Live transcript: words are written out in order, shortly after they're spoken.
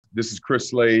This is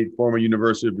Chris Slade, former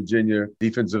University of Virginia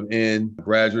defensive end,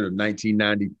 graduate of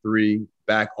 1993,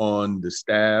 back on the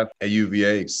staff at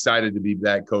UVA. Excited to be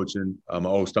back coaching my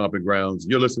old stomping grounds.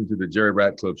 You're listening to the Jerry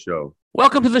Ratcliffe Show.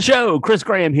 Welcome to the show. Chris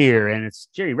Graham here, and it's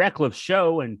Jerry Ratcliffe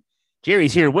Show, and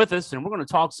Jerry's here with us, and we're going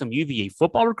to talk some UVA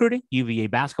football recruiting, UVA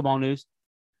basketball news.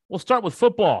 We'll start with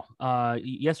football.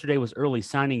 Yesterday was early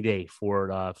signing day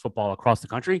for football across the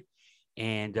country,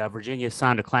 and Virginia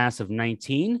signed a class of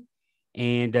 19.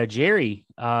 And Jerry,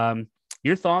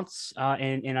 your thoughts?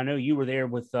 And I know you were there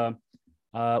with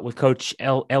Coach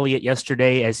Elliott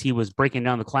yesterday as he was breaking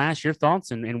down the class. Your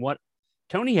thoughts and what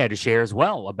Tony had to share as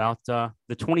well about the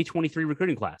 2023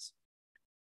 recruiting class.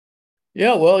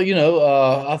 Yeah, well,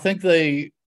 I think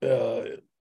they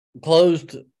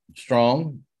closed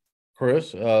strong,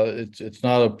 Chris. It's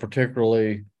not a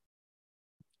particularly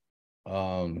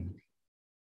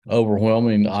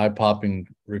overwhelming, eye-popping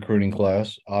recruiting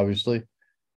class, obviously.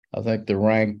 I think they're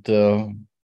ranked I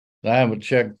haven't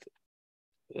checked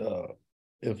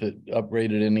if it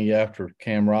upgraded any after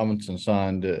Cam Robinson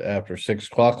signed after 6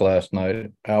 o'clock last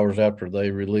night, hours after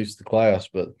they released the class.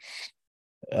 But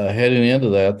heading into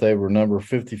that, they were number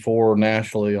 54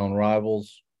 nationally on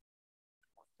Rivals,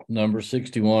 number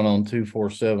 61 on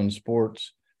 247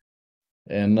 Sports,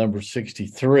 and number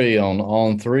 63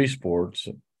 on 3 Sports.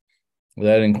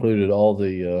 That included all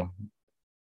the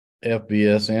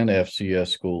FBS and FCS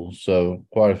schools, so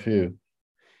quite a few.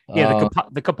 Yeah,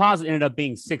 the composite ended up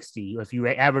being 60. If you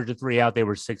average the 3 out, they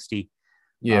were 60.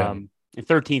 Yeah. And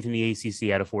 13th in the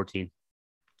ACC out of 14.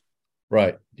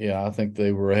 Right. Yeah, I think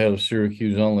they were ahead of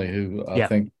Syracuse only, who I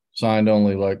think signed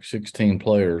only like 16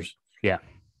 players. Yeah.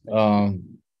 But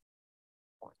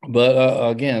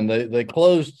again, they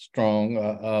closed strong.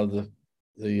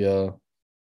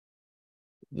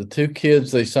 The 2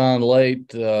 kids they signed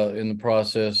late in the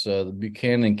process, the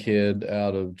Buchanan kid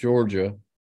out of Georgia,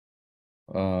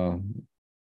 McKay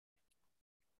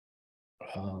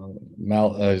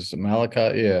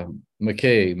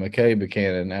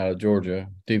Buchanan out of Georgia,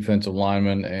 defensive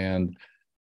lineman, and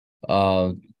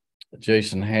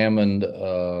Jason Hammond,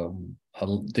 a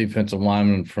defensive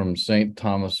lineman from St.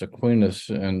 Thomas Aquinas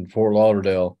in Fort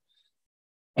Lauderdale.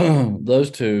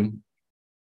 Those 2.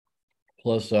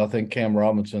 Plus, I think Cam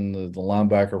Robinson, the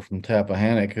linebacker from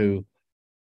Tappahannock, who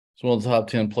is one of the top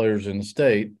 10 players in the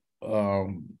state, I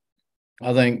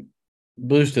think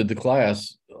boosted the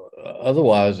class.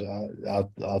 Otherwise, I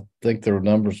think their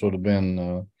numbers would have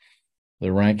been,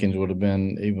 their rankings would have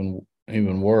been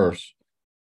even worse.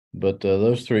 But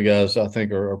those 3 guys, I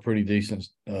think, are pretty decent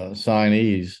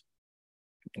signees.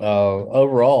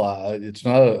 Overall, it's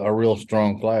not a real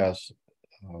strong class.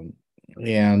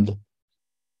 And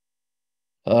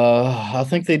I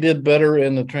think they did better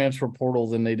in the transfer portal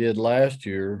than they did last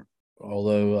year,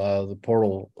 although the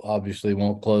portal obviously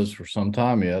won't close for some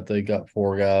time yet. They got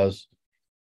 4 guys,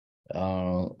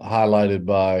 highlighted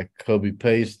by Kobe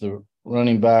Pace, the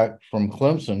running back from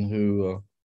Clemson, who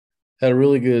had a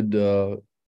really good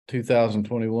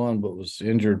 2021, but was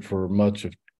injured for much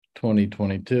of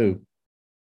 2022.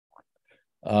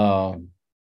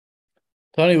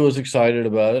 Tony was excited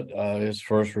about it, his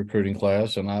first recruiting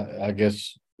class, and I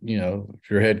guess, if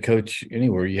you're head coach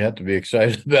anywhere, you have to be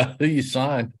excited about who you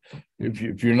signed.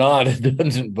 If you're not, it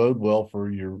doesn't bode well for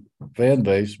your fan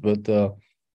base. But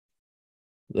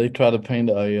they try to paint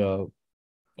a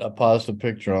positive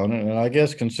picture on it, and I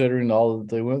guess considering all that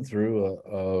they went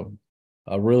through,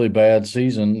 a really bad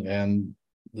season and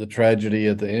the tragedy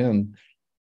at the end,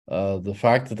 the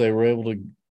fact that they were able to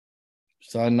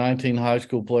signed 19 high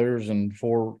school players and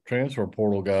 4 transfer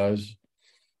portal guys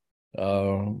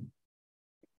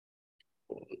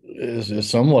is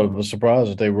somewhat of a surprise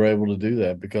that they were able to do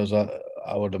that, because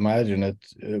I would imagine it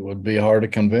would be hard to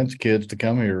convince kids to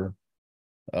come here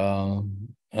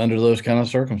under those kind of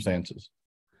circumstances.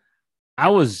 I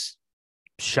was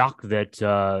shocked that,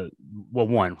 the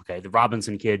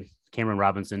Robinson kid, Cameron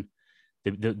Robinson,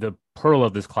 the pearl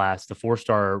of this class, the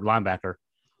 4-star linebacker,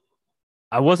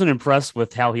 I wasn't impressed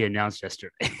with how he announced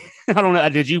yesterday. I don't know.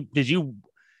 Did you?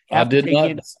 I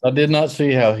did not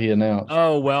see how he announced.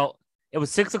 Oh, well, it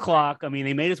was 6 o'clock. I mean,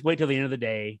 they made us wait till the end of the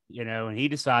day, and he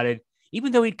decided,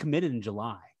 even though he'd committed in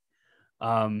July,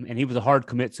 and he was a hard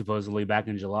commit supposedly back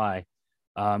in July,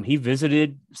 he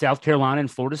visited South Carolina and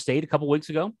Florida State a couple weeks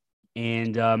ago,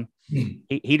 and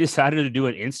he decided to do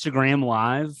an Instagram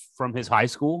live from his high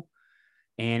school,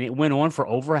 and it went on for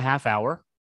over a half hour.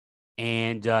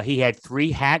 And he had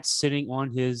 3 hats sitting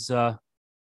on his on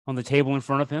the table in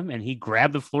front of him, and he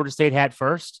grabbed the Florida State hat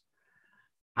first.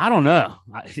 I don't know.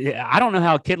 I don't know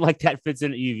how a kid like that fits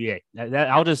in at UVA.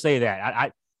 I'll just say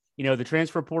that. the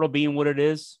transfer portal being what it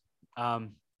is, I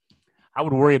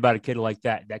would worry about a kid like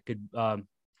that. That could,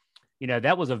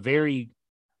 that was a very,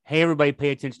 hey, everybody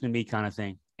pay attention to me kind of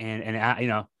thing. And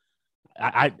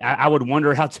I would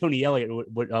wonder how Tony Elliott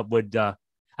would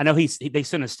I know they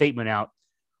sent a statement out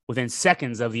within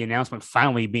seconds of the announcement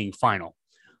finally being final.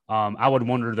 I would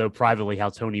wonder though privately how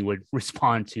Tony would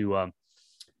respond to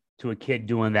a kid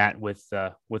doing that with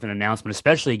an announcement,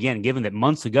 especially again given that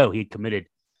months ago he committed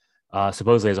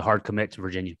supposedly as a hard commit to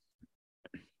Virginia.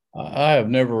 I have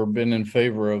never been in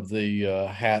favor of the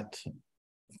hat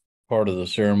part of the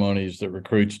ceremonies that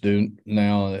recruits do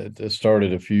now. It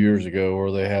started a few years ago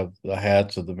where they have the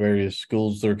hats of the various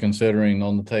schools they're considering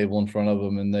on the table in front of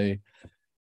them, and they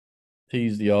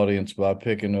tease the audience by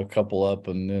picking a couple up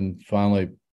and then finally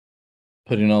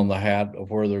putting on the hat of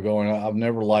where they're going. I've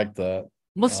never liked that.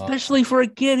 Well, especially for a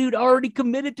kid who'd already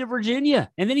committed to Virginia,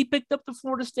 and then he picked up the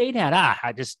Florida State hat.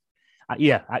 I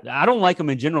don't like them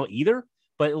in general either,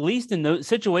 but at least in those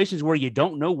situations where you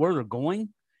don't know where they're going,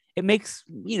 it makes,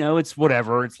 it's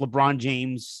whatever. It's LeBron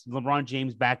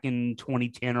James back in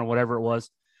 2010 or whatever it was.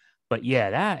 But yeah,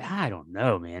 that I don't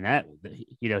know, man. That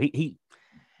he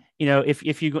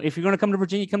if you're going to come to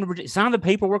Virginia, come to Virginia. Sign the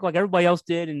paperwork like everybody else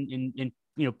did, and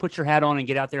put your hat on and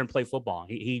get out there and play football.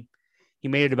 He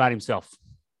made it about himself.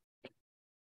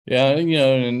 Yeah,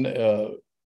 and at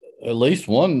least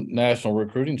one national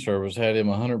recruiting service had him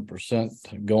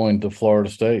 100% going to Florida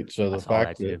State. So the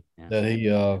fact that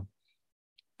he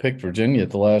picked Virginia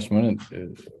at the last minute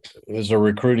was a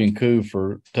recruiting coup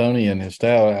for Tony and his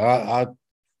staff.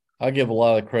 I give a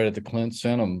lot of credit to Clint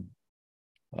Senham,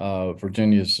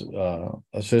 Virginia's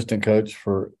assistant coach,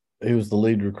 he was the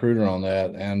lead recruiter on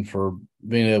that, and for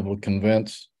being able to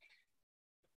convince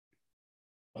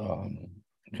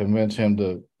him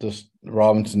to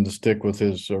Robinson to stick with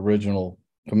his original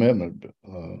commitment.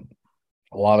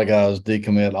 A lot of guys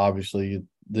decommit obviously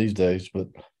these days, but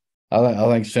I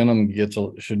think Senham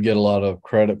should get a lot of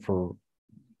credit for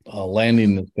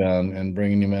landing this guy and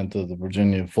bringing him into the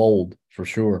Virginia fold for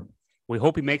sure. We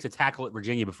hope he makes a tackle at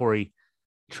Virginia before he.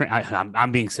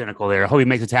 I'm being cynical there. I hope he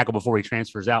makes a tackle before he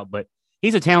transfers out, but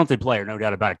he's a talented player, no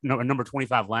doubt about it. A number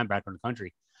 25 linebacker in the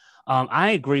country.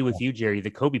 I agree with you, Jerry. The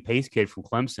Kobe Pace kid from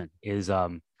Clemson is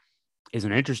an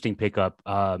interesting pickup.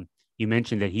 You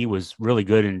mentioned that he was really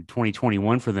good in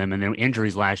 2021 for them, and then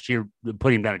injuries last year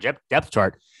put him down a depth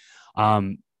chart.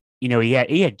 He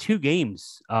had 2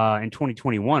 games in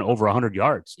 2021 over 100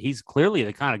 yards. He's clearly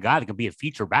the kind of guy that can be a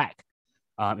feature back.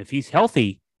 If he's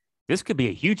healthy, this could be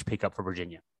a huge pickup for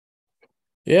Virginia.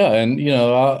 Yeah, and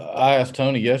I asked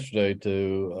Tony yesterday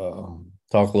to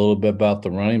talk a little bit about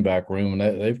the running back room,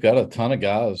 and they've got a ton of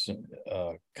guys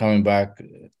coming back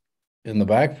in the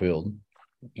backfield.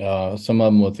 Some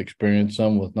of them with experience,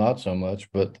 some with not so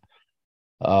much, but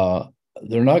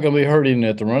they're not going to be hurting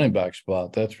at the running back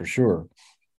spot, that's for sure.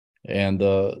 And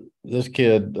this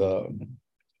kid,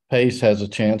 Pace, has a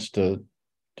chance to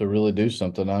really do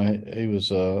something.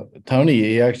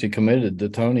 He actually committed to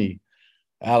Tony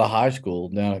out of high school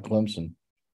down at Clemson.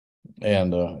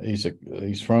 And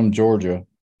he's from Georgia.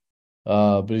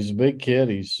 But he's a big kid.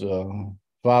 He's 5'10",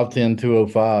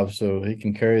 205, so he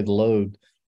can carry the load.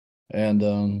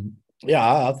 And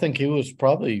I think he was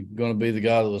probably going to be the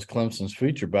guy that was Clemson's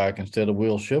feature back instead of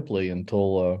Will Shipley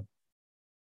until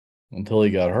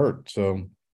he got hurt. So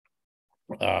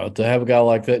to have a guy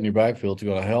like that in your backfield is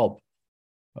going to help.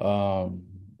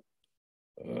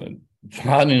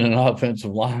 Finding an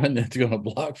offensive line that's going to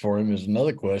block for him is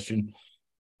another question.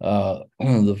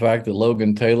 The fact that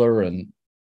Logan Taylor and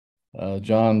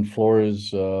John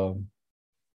Paul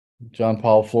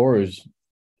Flores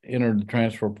entered the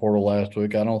transfer portal last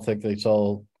week, I don't think they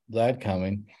saw that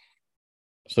coming.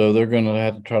 So they're going to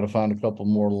have to try to find a couple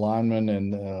more linemen,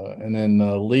 and then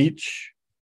Leach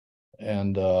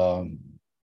and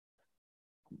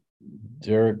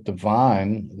Derek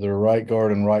Devine, their right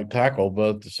guard and right tackle,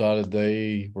 both decided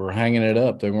they were hanging it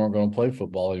up. They weren't going to play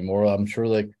football anymore. I'm sure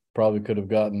they probably could have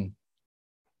gotten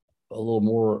a little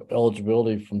more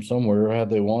eligibility from somewhere had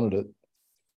they wanted it.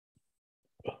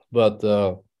 But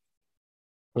for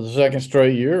the second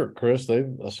straight year, Chris,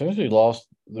 they've essentially lost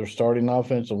their starting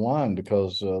offensive line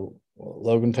because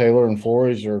Logan Taylor and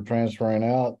Flores are transferring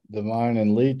out. Devine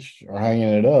and Leach are hanging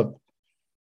it up.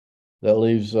 That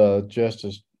leaves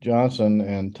Justice Johnson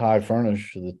and Ty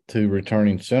Furnish, the 2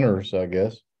 returning centers, I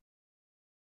guess.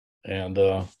 And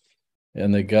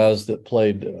the guys that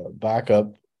played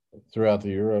backup throughout the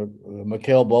year.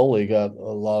 Mikael Boley got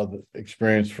a lot of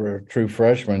experience for a true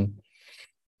freshman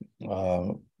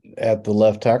at the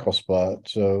left tackle spot.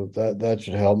 So that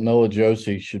should help. Noah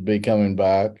Josie should be coming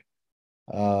back.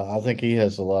 I think he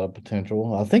has a lot of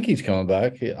potential. I think he's coming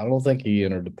back. I don't think he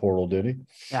entered the portal, did he?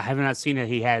 Yeah, I have not seen that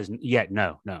he has yet.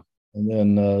 No. And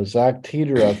then Zach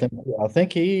Teeter, I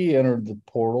think he entered the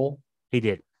portal. He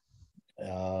did.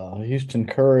 Houston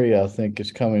Curry, I think,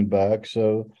 is coming back.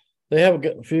 So they have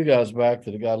a few guys back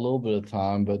that have got a little bit of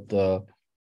time, but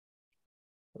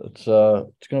it's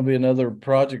going to be another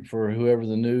project for whoever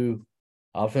the new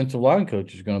offensive line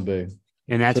coach is going to be.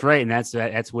 And that's right. And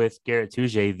that's with Garrett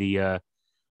Touche, the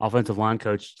offensive line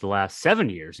coach the last 7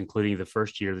 years, including the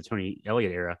first year of the Tony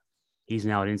Elliott era. He's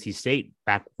now at NC State,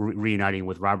 back reuniting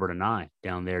with Robert Anae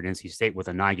down there at NC State, with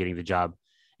Anae getting the job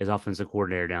as offensive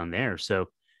coordinator down there. So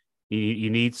you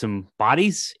need some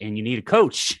bodies and you need a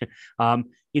coach. And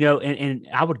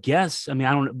I would guess, I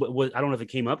don't know if it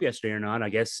came up yesterday or not. I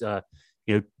guess,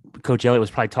 Coach Elliott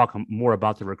was probably talking more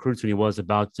about the recruits than he was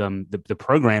about the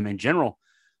program in general.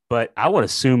 But I would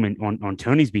assume on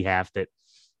Tony's behalf that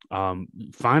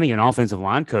finding an offensive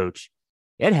line coach,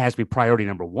 it has to be priority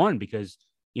number one, because,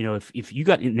 if you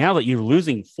got, now that you're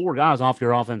losing 4 guys off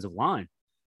your offensive line,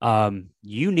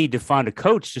 you need to find a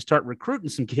coach to start recruiting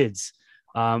some kids,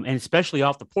 and especially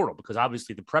off the portal, because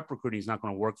obviously the prep recruiting is not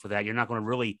going to work for that. You're not going to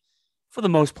really, for the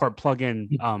most part, plug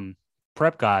in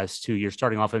prep guys to your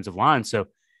starting offensive line. So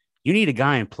you need a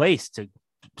guy in place to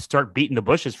start beating the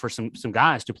bushes for some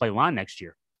guys to play line next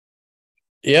year.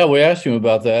 Yeah, we asked him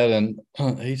about that, and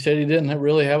he said he didn't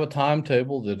really have a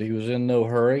timetable, that he was in no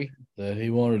hurry, that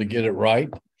he wanted to get it right.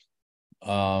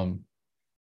 I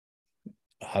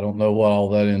don't know what all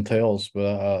that entails,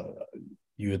 but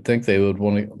you would think they would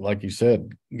want to, like you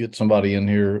said, get somebody in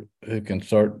here who can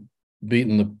start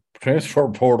beating the transfer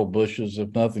portal bushes,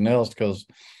 if nothing else, because,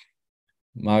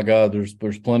 my God,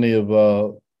 there's plenty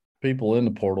of people in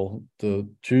the portal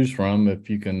to choose from. If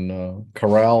you can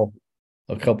corral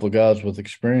a couple of guys with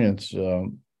experience,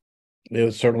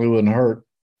 it certainly wouldn't hurt.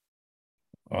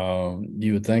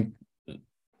 You would think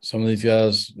some of these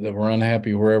guys that were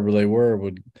unhappy wherever they were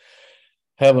would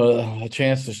have a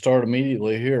chance to start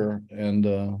immediately here. And,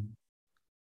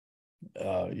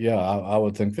 I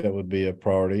would think that would be a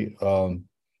priority.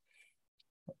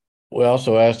 We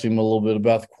also asked him a little bit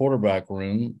about the quarterback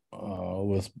room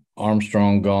with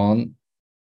Armstrong gone.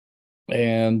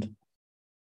 And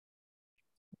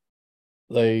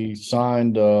they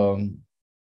signed a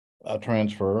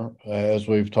transfer, as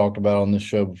we've talked about on this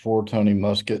show before, Tony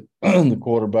Muskett, the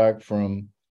quarterback from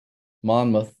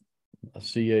Monmouth, a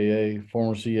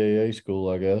former CAA school,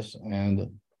 I guess,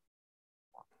 and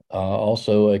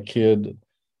also a kid,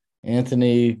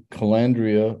 Anthony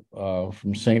Calandria,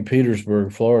 from St.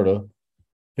 Petersburg, Florida,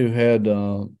 who had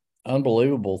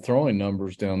unbelievable throwing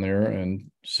numbers down there and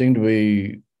seemed to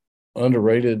be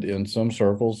underrated in some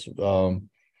circles.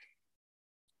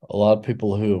 A lot of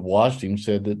people who have watched him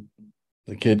said that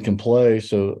the kid can play,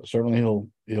 so certainly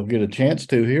he'll get a chance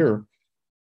to here.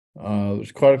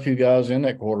 There's quite a few guys in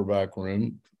that quarterback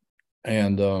room,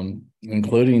 and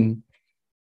including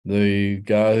the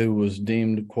guy who was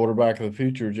deemed quarterback of the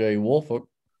future, Jay Wolfolk.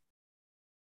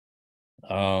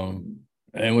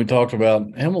 And we talked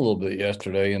about him a little bit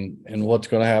yesterday, and what's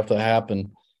going to have to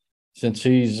happen, since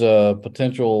he's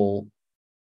potentially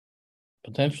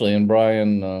in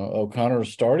Brian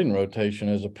O'Connor's starting rotation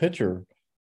as a pitcher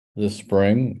this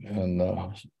spring. And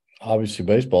obviously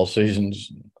baseball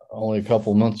season's only a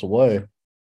couple of months away.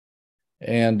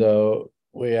 And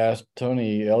we asked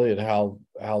Tony Elliott how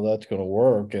that's going to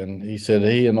work. And he said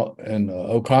he and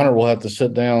O'Connor will have to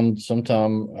sit down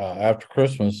sometime after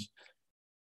Christmas.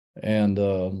 And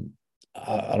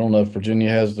I don't know if Virginia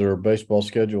has their baseball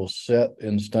schedule set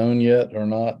in stone yet or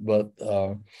not, but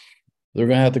they're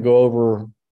going to have to go over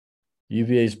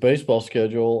UVA's baseball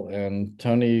schedule, and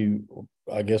Tony,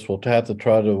 I guess, will have to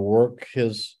try to work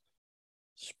his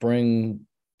spring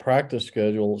practice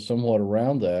schedule somewhat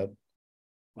around that.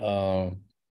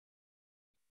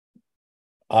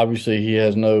 Obviously, he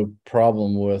has no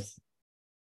problem with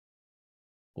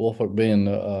Wolfolk being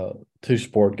a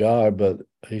two-sport guy, but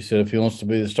he said if he wants to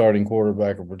be the starting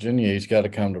quarterback of Virginia, he's got to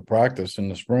come to practice in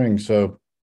the spring. So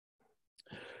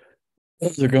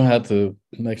they're going to have to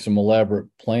make some elaborate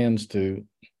plans to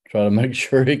try to make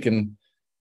sure he can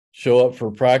show up for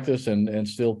practice and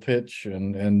still pitch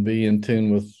and be in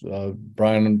tune with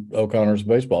Brian O'Connor's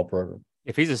baseball program.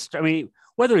 If he's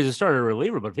whether he's a starter or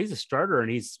reliever, but if he's a starter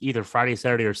and he's either Friday,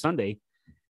 Saturday, or Sunday,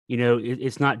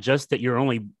 it's not just that you're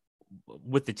only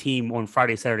with the team on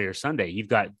Friday, Saturday, or Sunday. You've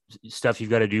got stuff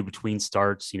you've got to do between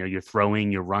starts. You're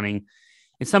throwing, you're running,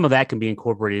 and some of that can be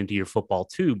incorporated into your football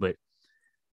too. But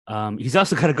he's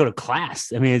also got to go to class.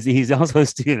 He's also a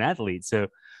student athlete. So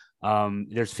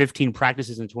There's 15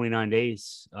 practices in 29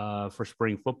 days for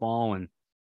spring football, and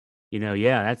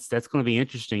that's going to be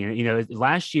interesting. And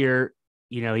last year,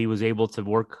 he was able to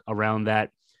work around that.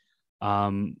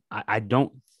 I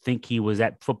don't think he was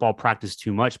at football practice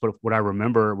too much, but what I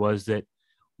remember was that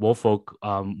Woolfolk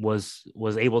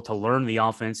was able to learn the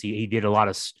offense. He did a lot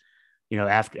of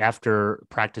after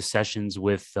practice sessions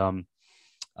with the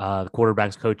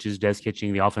quarterbacks coaches, Des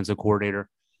Kitching, the offensive coordinator,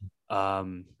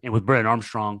 and with Brennan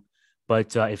Armstrong.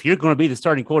 But if you're going to be the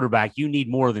starting quarterback, you need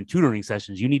more than tutoring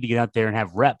sessions. You need to get out there and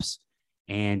have reps,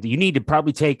 and you need to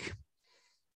probably take,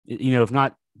 if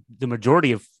not the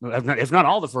majority of, if not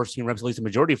all the first team reps, at least the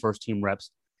majority of first team reps.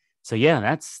 So yeah,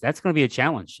 that's going to be a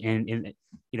challenge. And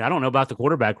I don't know about the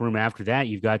quarterback room after that.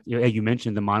 You've got, you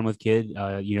mentioned the Monmouth kid,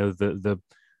 the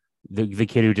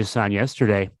kid who just signed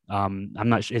yesterday. I'm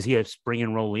not sure, is he a spring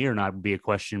enrollee or not would be a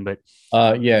question, but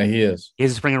yeah, he is.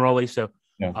 He's a spring enrollee. So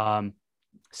yeah.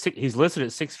 He's listed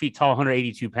at 6 feet tall,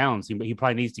 182 pounds. He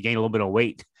probably needs to gain a little bit of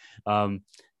weight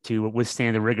to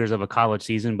withstand the rigors of a college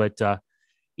season. But,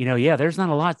 there's not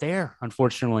a lot there,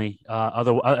 unfortunately.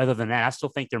 Other than that, I still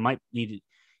think there might need,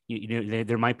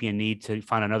 there might be a need to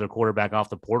find another quarterback off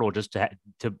the portal just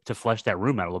to flesh that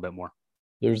room out a little bit more.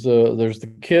 There's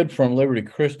the kid from Liberty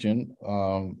Christian,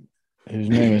 whose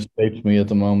name escapes me at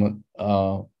the moment.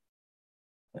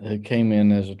 He came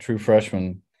in as a true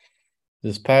freshman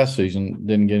this past season,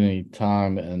 didn't get any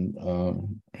time, and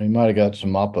he might have got some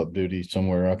mop-up duty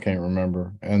somewhere. I can't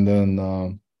remember. And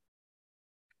then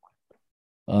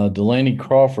Delaney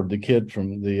Crawford, the kid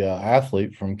from the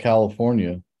athlete from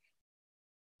California,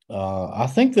 I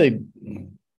think they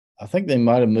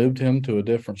might have moved him to a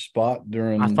different spot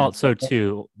during. I thought so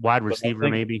too. Wide receiver,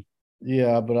 maybe.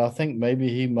 Yeah, but I think maybe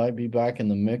he might be back in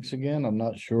the mix again. I'm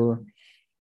not sure.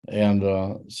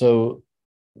 And so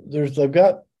they've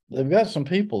got some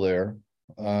people there.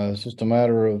 It's just a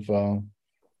matter of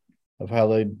how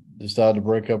they decide to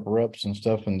break up reps and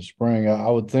stuff in the spring. I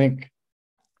would think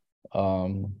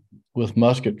with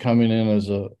Musket coming in as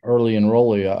a early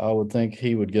enrollee, I would think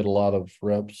he would get a lot of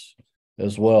reps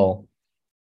as well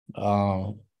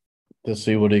to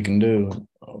see what he can do.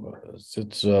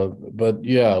 But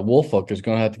yeah, Woolfolk is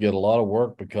going to have to get a lot of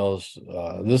work because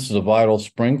this is a vital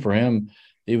spring for him.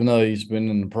 Even though he's been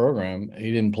in the program,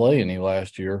 he didn't play any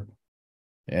last year.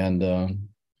 And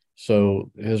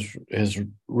so his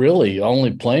really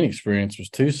only playing experience was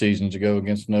 2 seasons ago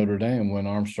against Notre Dame when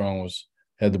Armstrong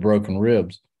had the broken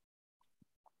ribs.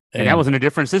 And that was in a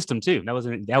different system too. That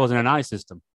wasn't an I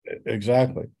system.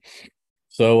 Exactly.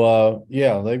 So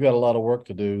yeah, they've got a lot of work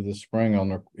to do this spring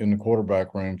in the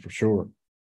quarterback room for sure.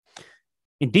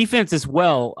 In defense as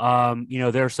well,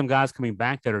 there are some guys coming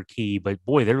back that are key, but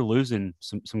boy, they're losing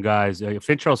some guys.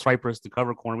 Finchell Cypress, the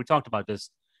cover corner. We talked about this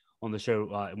on the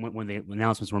show when the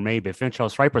announcements were made, but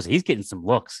Finchell Cypress, he's getting some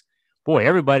looks. Boy,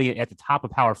 everybody at the top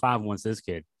of Power 5 wants this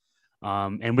kid.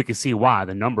 And we can see why.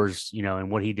 The numbers,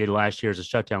 and what he did last year as a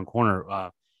shutdown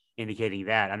corner indicating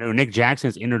that. I know Nick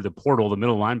Jackson's entered the portal, the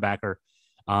middle linebacker.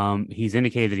 He's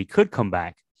indicated that he could come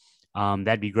back.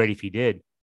 That'd be great if he did.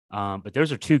 But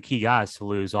those are 2 key guys to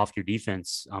lose off your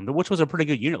defense, which was a pretty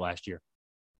good unit last year.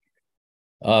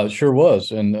 Sure was.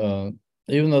 And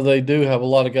even though they do have a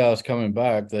lot of guys coming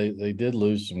back, they did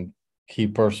lose some key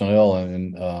personnel.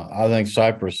 And I think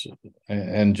Cypress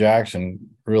and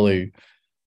Jackson really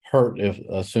hurt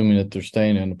assuming that they're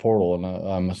staying in the portal. And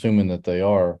I'm assuming that they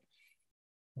are.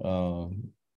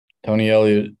 Tony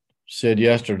Elliott said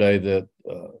yesterday that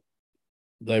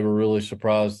they were really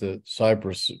surprised that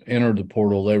Cypress entered the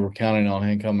portal. They were counting on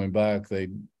him coming back. They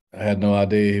had no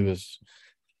idea he was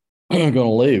going to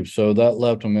leave. So that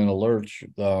left them in a lurch.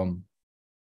 The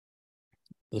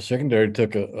secondary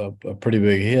took a pretty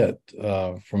big hit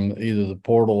from either the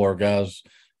portal or guys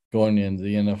going into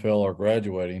the NFL or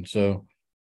graduating. So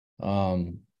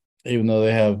even though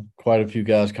they have quite a few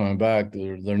guys coming back,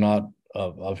 they're not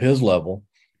of his level.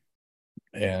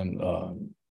 And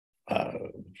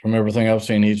from everything I've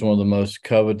seen, he's one of the most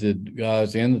coveted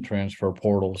guys in the transfer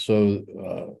portal.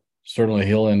 So certainly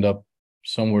he'll end up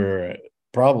somewhere,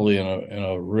 probably in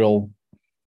a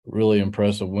really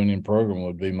impressive winning program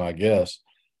would be my guess.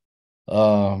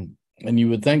 And you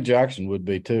would think Jackson would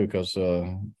be too, because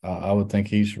I would think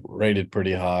he's rated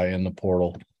pretty high in the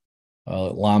portal,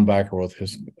 linebacker with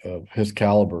his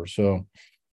caliber. So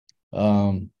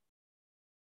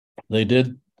they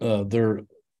did of their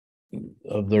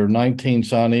 19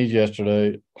 signees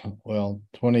yesterday, well,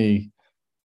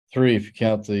 23 if you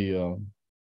count the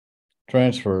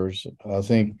transfers. I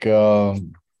think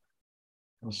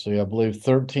let's see, I believe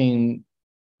 13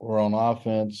 were on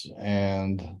offense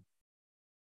and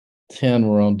 10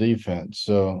 were on defense.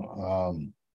 So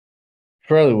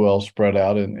fairly well spread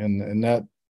out in that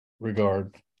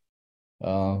regard.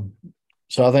 So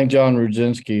I think John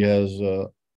Rudzinski has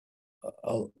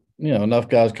enough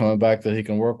guys coming back that he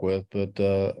can work with,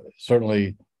 but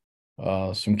certainly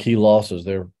some key losses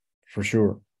there for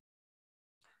sure.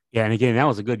 Yeah, and again, that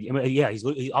was a good. I mean, yeah, he's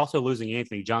also losing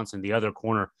Anthony Johnson, the other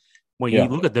corner. When you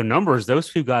look at the numbers those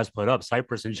two guys put up,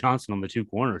 Cypress and Johnson on the two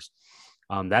corners,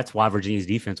 that's why Virginia's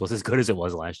defense was as good as it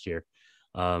was last year.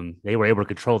 They were able to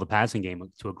control the passing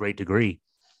game to a great degree,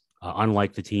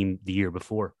 unlike the team the year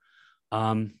before.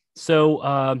 We've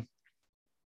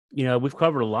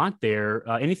covered a lot there.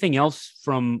 Anything else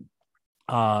from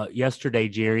yesterday,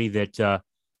 Jerry, that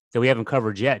we haven't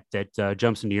covered yet that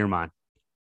jumps into your mind?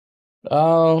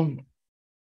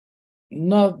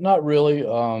 Not really.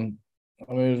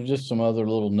 I mean, just some other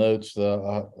little notes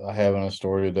that I have in a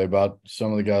story today about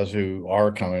some of the guys who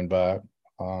are coming back.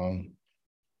 And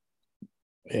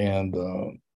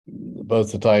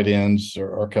both the tight ends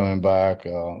are coming back.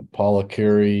 Paula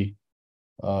Carey,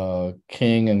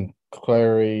 King and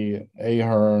Clary,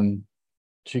 Ahern,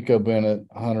 Chico Bennett,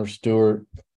 Hunter Stewart,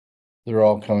 they're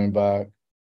all coming back.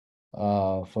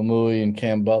 Famui and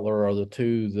Cam Butler are the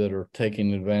two that are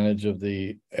taking advantage of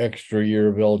the extra year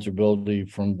of eligibility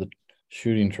from the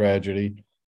shooting tragedy.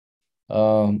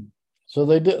 So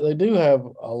they do have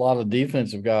a lot of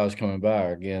defensive guys coming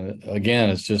back. And again,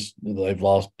 it's just they've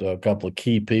lost a couple of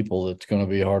key people that's going to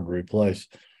be hard to replace.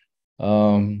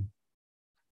 I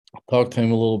talked to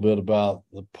him a little bit about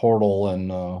the portal and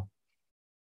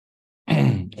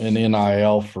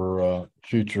NIL for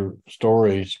future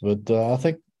stories, but I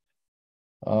think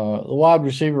the wide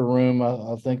receiver room,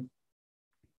 I think,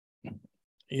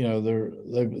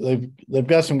 they've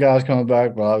got some guys coming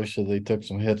back, but obviously they took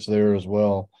some hits there as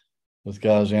well with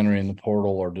guys entering the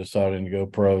portal or deciding to go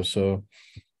pro. So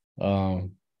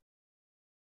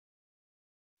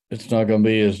it's not going to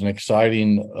be as an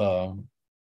exciting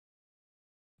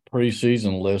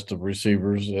preseason list of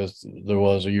receivers as there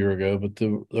was a year ago, but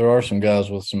there are some guys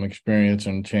with some experience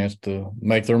and a chance to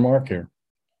make their mark here.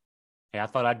 Hey, I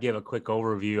thought I'd give a quick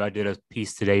overview. I did a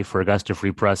piece today for Augusta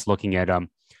Free Press looking at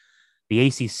the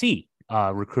ACC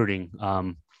recruiting.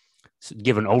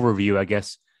 Give an overview, I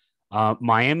guess.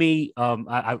 Miami,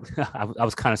 I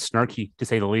was kind of snarky, to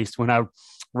say the least, when I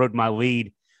wrote my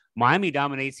lead. Miami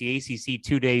dominates the ACC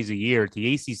 2 days a year.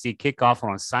 The ACC kickoff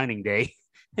on signing day.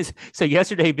 So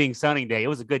yesterday being signing day, it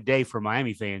was a good day for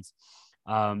Miami fans.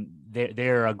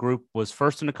 Their group was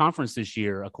first in the conference this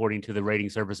year, according to the rating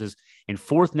services, and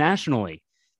fourth nationally.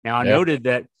 Now, I noted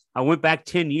that I went back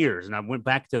 10 years, and I went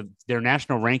back to their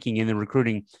national ranking in the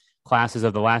recruiting classes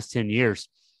of the last 10 years.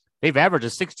 They've averaged a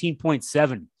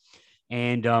 16.7.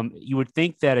 And you would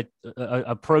think that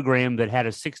a program that had a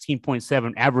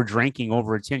 16.7 average ranking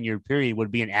over a 10-year period would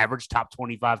be an average top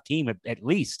 25 team at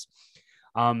least.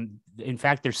 In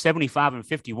fact, they're 75 and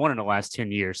 51 in the last 10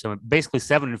 years. So basically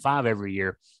 7 and 5 every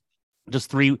year.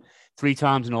 Just three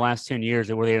times in the last 10 years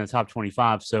they were in the top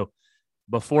 25. So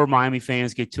before Miami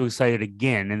fans get too excited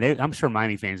again, and I'm sure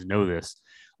Miami fans know this.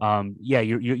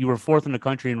 You were fourth in the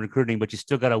country in recruiting, but you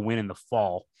still got to win in the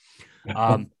fall.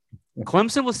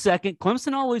 Clemson was second.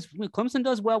 Clemson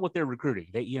does well with their recruiting.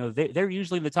 They're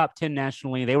usually in the top 10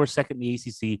 nationally. They were second in the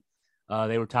ACC.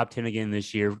 They were top 10 again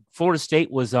this year. Florida State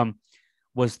was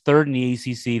third in the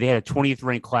ACC. They had a 20th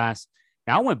ranked class.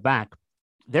 Now I went back.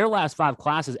 Their last 5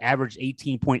 classes averaged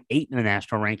 18.8 in the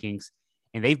national rankings,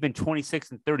 and they've been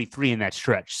 26 and 33 in that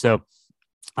stretch. So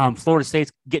Florida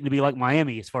State's getting to be like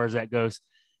Miami as far as that goes.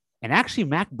 And actually,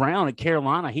 Mac Brown at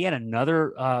Carolina, he had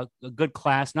another a good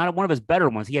class, not one of his better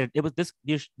ones. This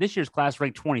year's class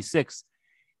ranked 26.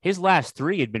 His last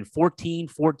 3 had been 14,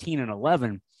 14, and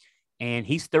 11, and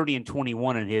he's 30 and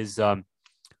 21 in his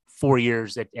 4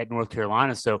 years at North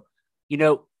Carolina. So,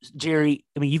 Jerry,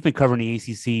 I mean, you've been covering the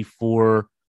ACC for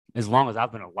as long as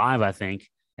I've been alive, I think,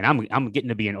 and I'm getting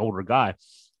to be an older guy.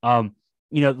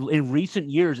 In recent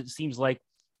years, it seems like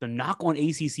the knock on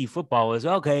ACC football is,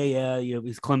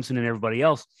 it's Clemson and everybody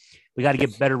else. We got to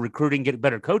get better recruiting, get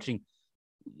better coaching.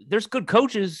 There's good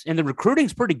coaches, and the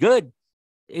recruiting's pretty good.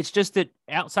 It's just that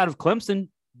outside of Clemson,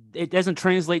 it doesn't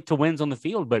translate to wins on the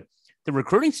field, but the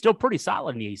recruiting's still pretty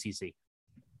solid in the ACC.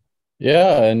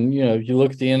 Yeah, and, if you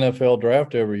look at the NFL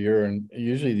draft every year, and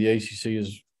usually the ACC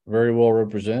is very well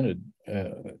represented,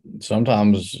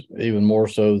 sometimes even more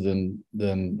so than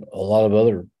a lot of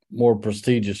other more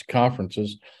prestigious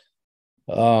conferences,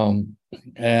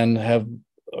 and have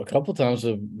a couple of times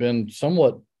have been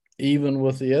somewhat even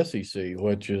with the SEC,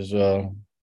 which is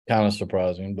kind of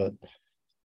surprising. But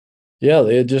yeah,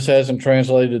 it just hasn't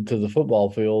translated to the football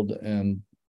field, and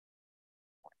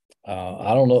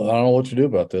I don't know. I don't know what to do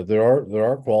about that. There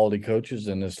are quality coaches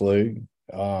in this league,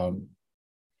 but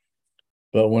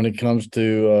when it comes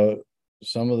to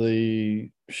some of the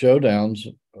showdowns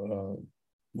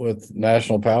with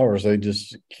national powers, they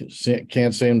just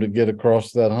can't seem to get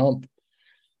across that hump.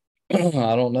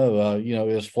 I don't know.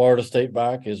 Is Florida State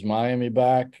back? Is Miami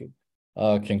back?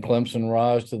 Can Clemson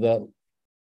rise to that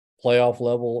playoff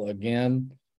level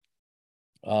again?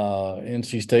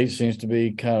 NC State seems to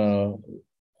be kind of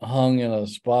hung in a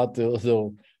spot that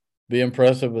they'll be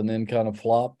impressive and then kind of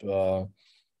flop.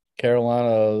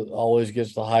 Carolina always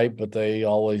gets the hype, but they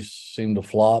always seem to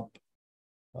flop.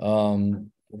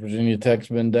 Virginia Tech's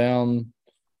been down.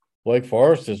 Wake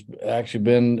Forest has actually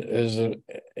been as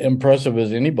impressive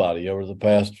as anybody over the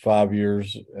past 5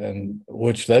 years, and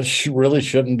which that really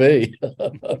shouldn't be.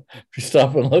 If you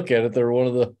stop and look at it, they're one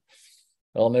of the.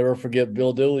 I'll never forget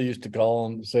Bill Dooley used to call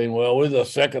them saying, "Well, we're the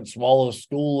second smallest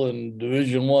school in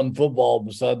Division I football,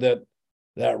 beside that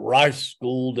Rice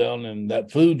school down in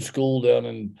that food school down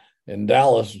in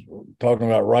Dallas." Talking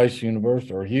about Rice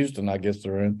University or Houston, I guess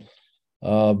they're in.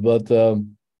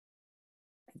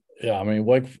 Yeah, I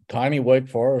mean, tiny Wake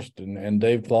Forest and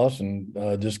Dave Clawson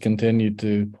just continue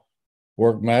to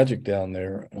work magic down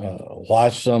there. Why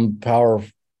some power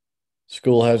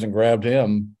school hasn't grabbed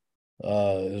him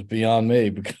is beyond me,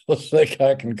 because that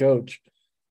guy can coach.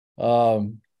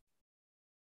 And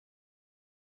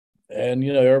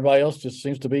everybody else just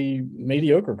seems to be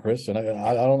mediocre, Chris. And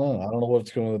I don't know. I don't know what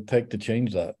it's going to take to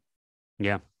change that.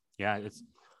 Yeah.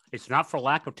 It's not for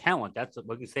lack of talent.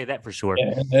 We can say that for sure.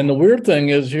 And the weird thing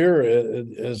is here,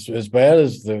 as bad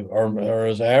as or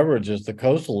as average as the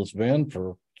Coastal has been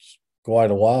for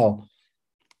quite a while.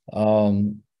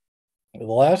 The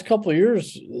last couple of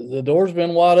years, the door's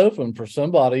been wide open for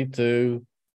somebody to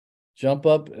jump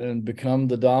up and become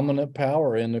the dominant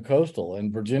power in the Coastal.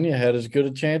 And Virginia had as good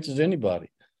a chance as anybody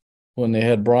when they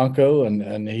had Bronco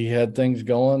and he had things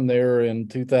going there in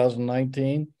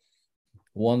 2019.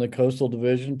 Won the Coastal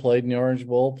Division, played in the Orange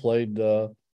Bowl, played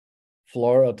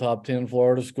Florida, a top 10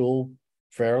 Florida school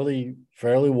fairly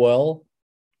well.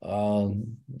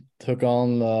 Took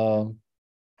on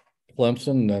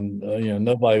Clemson, and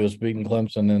nobody was beating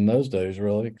Clemson in those days,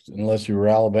 really, unless you were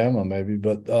Alabama, maybe.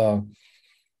 But the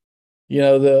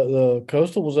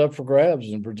Coastal was up for grabs,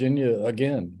 and Virginia,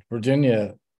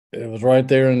 it was right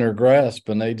there in their grasp,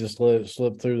 and they just let it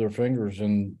slip through their fingers,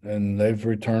 and they've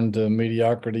returned to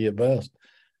mediocrity at best.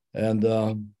 And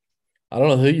I don't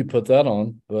know who you put that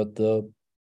on, but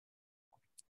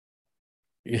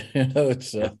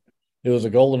it was a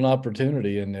golden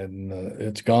opportunity, and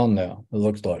it's gone now. It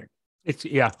looks like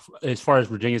as far as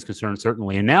Virginia is concerned,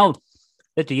 certainly. And now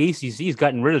that the ACC has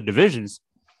gotten rid of divisions,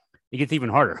 it gets even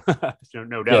harder.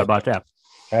 No doubt about that.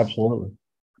 Absolutely.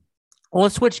 Well,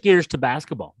 let's switch gears to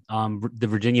basketball. The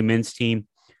Virginia men's team,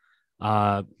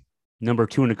 number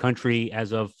 2 in the country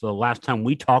as of the last time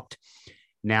we talked.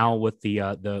 Now with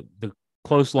the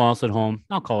close loss at home,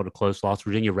 I'll call it a close loss.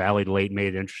 Virginia rallied late,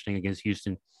 made it interesting against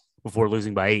Houston before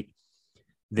losing by 8.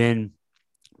 Then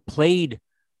played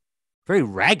very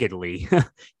raggedly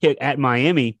at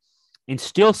Miami and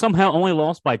still somehow only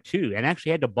lost by 2 and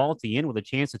actually had the ball at the end with a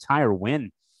chance to tie or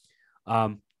win.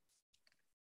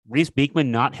 Reese Beekman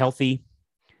not healthy.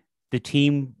 The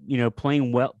team,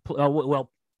 playing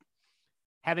well,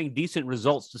 having decent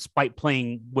results despite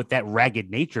playing with that ragged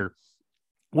nature.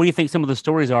 What do you think some of the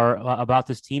stories are about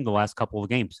this team the last couple of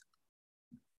games?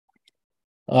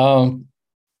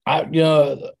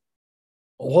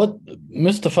 What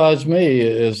mystifies me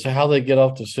is how they got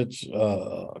off to such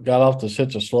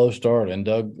a slow start and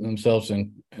dug themselves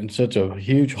in such a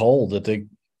huge hole that they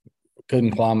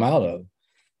couldn't climb out of.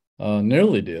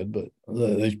 Nearly did, but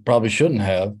they probably shouldn't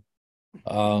have.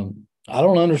 I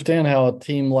don't understand how a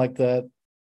team like that,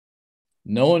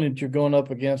 knowing that you're going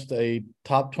up against a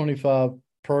top 25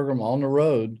 program on the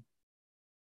road,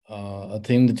 a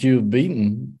team that you've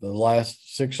beaten the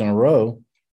last 6 in a row,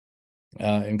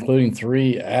 including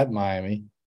 3 at Miami,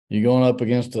 you're going up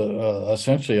against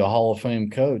essentially a Hall of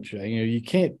Fame coach. You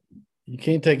can't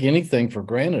take anything for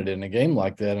granted in a game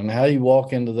like that, and how you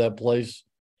walk into that place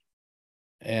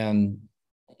and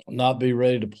not be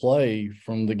ready to play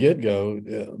from the get-go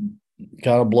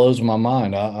kind of blows my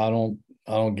mind. I don't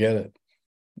get it.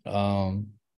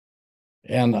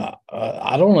 And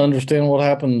I don't understand what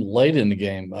happened late in the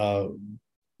game.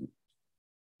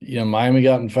 Miami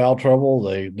got in foul trouble.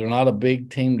 They're not a big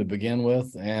team to begin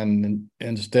with, and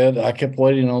instead I kept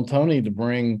waiting on Tony to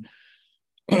bring,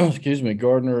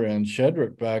 Gardner and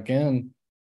Shedrick back in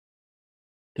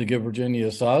to give Virginia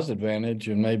a size advantage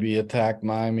and maybe attack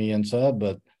Miami inside,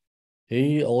 but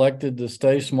he elected to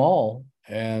stay small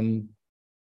and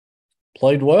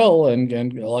played well.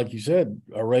 And like you said,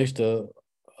 erased a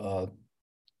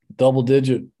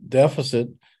double-digit deficit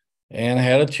and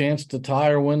had a chance to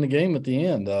tie or win the game at the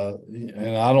end.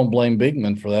 And I don't blame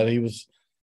Bigman for that.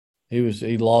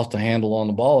 He lost a handle on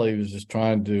the ball. He was just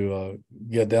trying to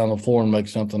get down the floor and make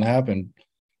something happen.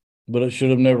 But it should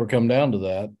have never come down to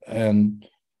that. And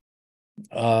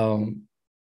I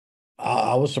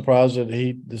was surprised that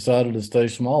he decided to stay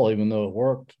small, even though it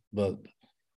worked. But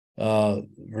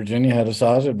Virginia had a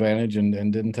size advantage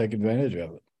and didn't take advantage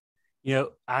of it. You know,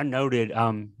 I noted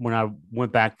when I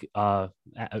went back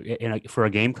for a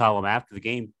game column after the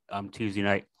game Tuesday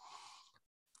night,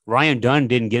 Ryan Dunn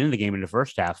didn't get in the game in the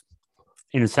first half.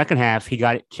 In the second half, he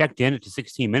got checked in at the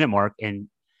 16-minute mark, and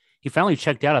he finally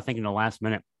checked out, I think, in the last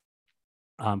minute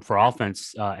for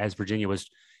offense as Virginia was,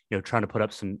 trying to put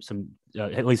up some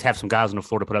at least have some guys on the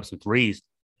floor to put up some threes.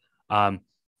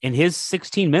 In his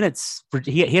 16 minutes,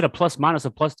 he had a plus minus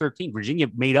of plus 13. Virginia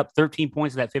made up 13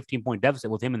 points of that 15-point deficit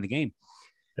with him in the game.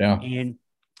 Yeah. And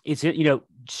it's,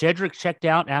 Shedrick checked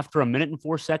out after 1 minute and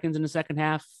 4 seconds in the second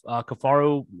half.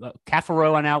 Caffaro,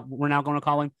 we're now going to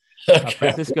call him.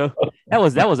 Francisco. That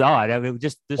was odd. I mean,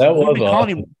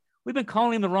 we've been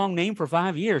calling him the wrong name for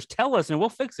 5 years. Tell us and we'll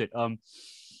fix it.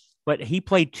 But he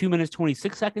played 2 minutes,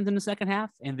 26 seconds in the second half.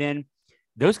 And then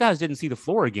those guys didn't see the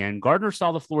floor again. Gardner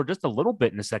saw the floor just a little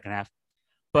bit in the second half,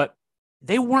 but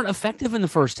they weren't effective in the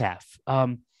first half.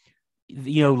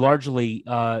 Largely,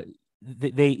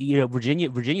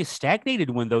 Virginia stagnated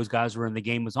when those guys were in the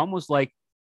game. It was almost like,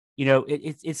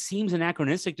 it seems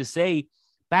anachronistic to say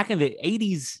back in the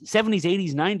 80s, 70s,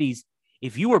 80s, 90s,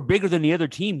 if you were bigger than the other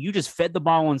team, you just fed the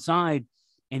ball inside,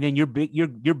 and then your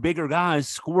bigger guys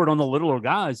scored on the littler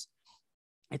guys.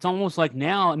 It's almost like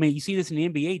now, I mean, you see this in the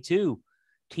NBA too.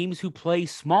 Teams who play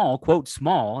small, quote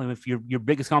small, and if your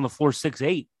biggest guy on the floor is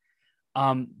 6'8",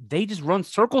 they just run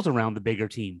circles around the bigger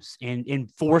teams and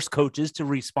force coaches to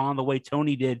respond the way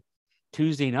Tony did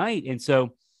Tuesday night. And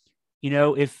so,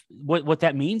 if what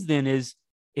that means then is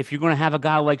if you're going to have a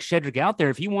guy like Shedrick out there,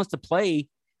 if he wants to play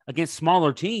against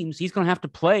smaller teams, he's going to have to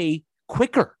play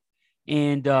quicker.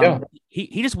 And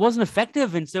he just wasn't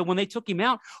effective. And so when they took him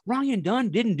out, Ryan Dunn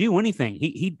didn't do anything.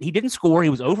 He didn't score. He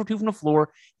was 0 for 2 from the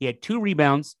floor. He had 2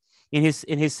 rebounds in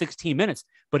his 16 minutes,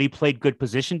 but he played good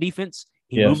position defense.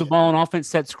 He moved the ball on offense,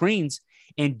 set screens.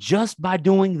 And just by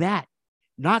doing that,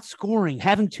 not scoring,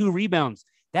 having 2 rebounds,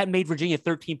 that made Virginia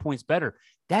 13 points better.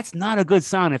 That's not a good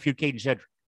sign if you're Caden Shedrick.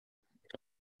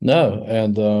 No.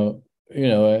 And,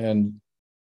 and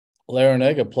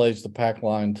Larinaga plays the pack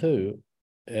line too.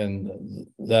 And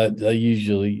that they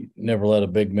usually never let a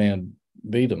big man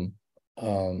beat them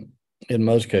in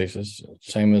most cases,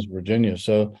 same as Virginia.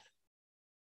 So,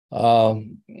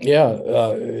 Shedrick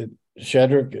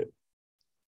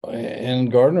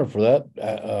and Gardner for that,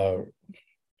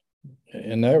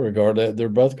 in that regard, they're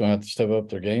both going to have to step up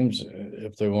their games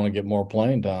if they want to get more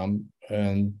playing time.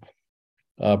 And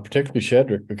particularly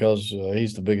Shedrick, because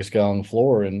he's the biggest guy on the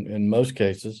floor in most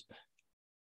cases.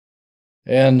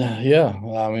 And I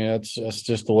mean, that's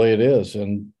just the way it is.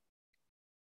 And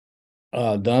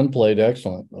Dunn played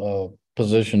excellent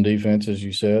position defense, as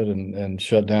you said, and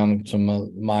shut down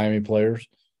some Miami players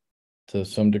to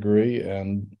some degree,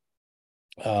 and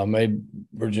made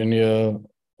Virginia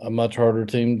a much harder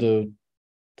team to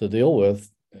deal with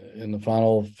in the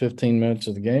final 15 minutes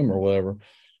of the game or whatever.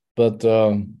 But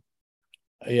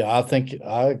I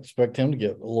expect him to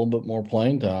get a little bit more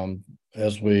playing time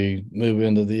as we move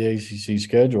into the ACC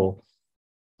schedule.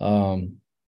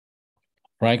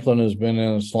 Franklin has been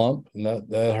in a slump, and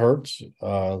that hurts.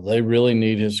 They really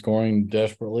need his scoring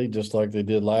desperately, just like they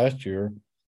did last year.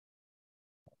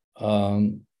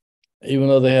 Even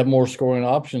though they have more scoring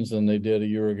options than they did a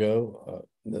year ago,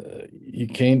 you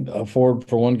can't afford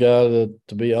for one guy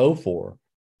to be 0-4.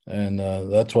 And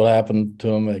that's what happened to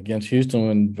him against Houston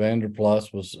when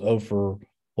Vanderplas was 0 for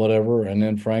whatever, and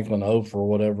then Franklin 0 for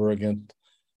whatever against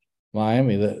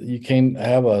Miami. That you can't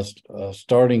have a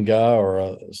starting guy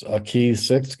or a key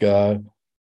sixth guy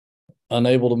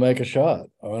unable to make a shot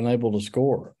or unable to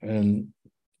score, and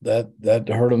that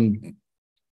hurt him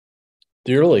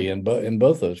dearly in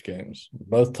both those games.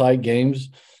 Both tight games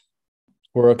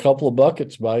where a couple of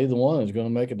buckets by either one is going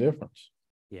to make a difference.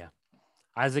 Yeah.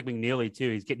 Isaac McNeely,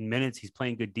 too. He's getting minutes. He's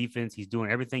playing good defense. He's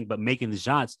doing everything but making the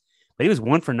shots. But he was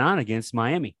 1 for 9 against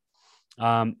Miami.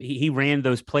 He ran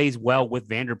those plays well with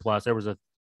Vanderplas. There was a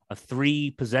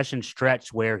 3-possession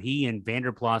stretch where he and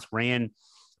Vanderplas ran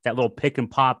that little pick and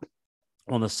pop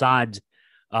on the sides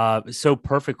so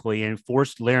perfectly and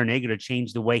forced Larinaga to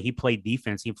change the way he played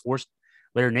defense. He forced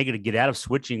Larinaga to get out of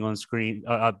switching on screen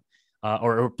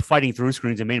or fighting through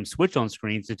screens and made him switch on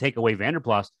screens to take away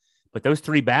Vanderplas. But those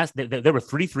three there were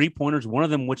 3 3-pointers, one of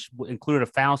them which included a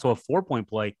foul, so a 4-point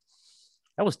play.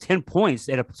 That was 10 points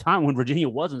at a time when Virginia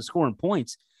wasn't scoring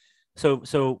points. So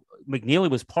McNeely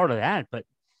was part of that. But,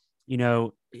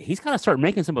 he's got to start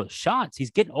making some of those shots.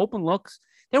 He's getting open looks.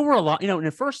 There were a lot, in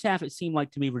the first half, it seemed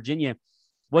like to me Virginia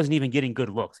wasn't even getting good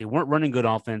looks. They weren't running good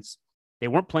offense. They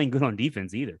weren't playing good on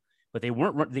defense either. But they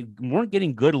weren't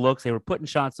getting good looks. They were putting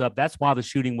shots up. That's why the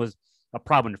shooting was a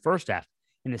problem in the first half.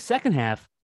 In the second half,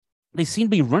 they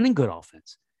seemed to be running good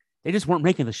offense. They just weren't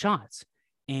making the shots.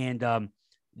 And,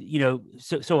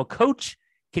 so a coach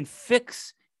can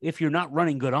fix if you're not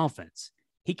running good offense.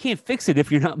 He can't fix it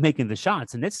if you're not making the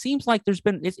shots. And it seems like it's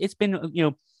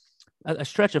been a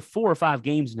stretch of 4 or 5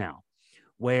 games now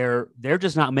where they're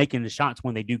just not making the shots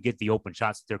when they do get the open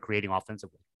shots that they're creating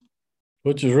offensively.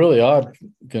 Which is really odd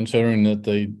considering that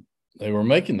they were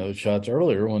making those shots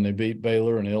earlier when they beat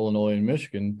Baylor and Illinois and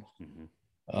Michigan.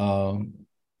 Mm-hmm.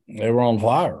 They were on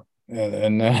fire.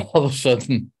 And now all of a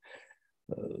sudden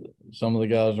some of the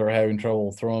guys are having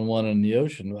trouble throwing one in the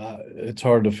ocean. It's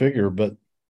hard to figure, but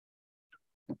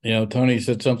Tony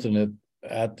said something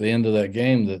at the end of that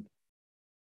game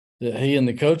that he and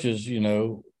the coaches,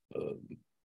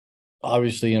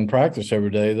 obviously in practice every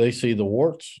day, they see the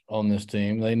warts on this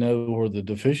team. They know where the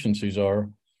deficiencies are.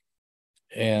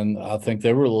 And I think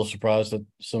they were a little surprised that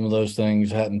some of those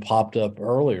things hadn't popped up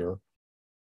earlier.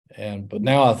 But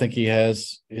now I think he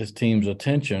has his team's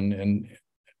attention and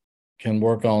can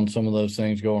work on some of those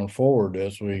things going forward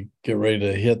as we get ready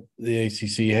to hit the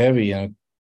ACC heavy in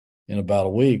about a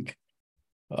week.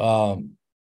 Were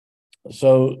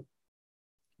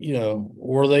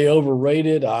they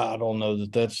overrated? I don't know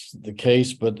that that's the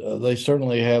case, but they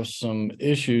certainly have some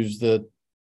issues that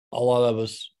a lot of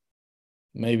us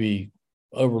maybe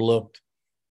overlooked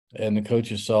and the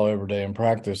coaches saw every day in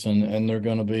practice, and they're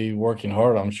going to be working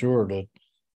hard, I'm sure, to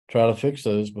try to fix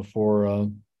those before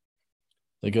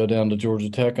they go down to Georgia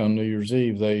Tech on New Year's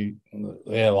Eve. They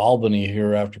have Albany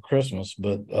here after Christmas,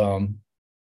 but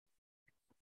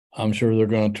I'm sure they're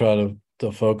going to try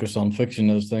to focus on fixing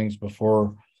those things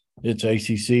before it's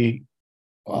ACC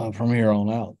from here on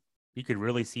out. You could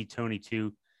really see Tony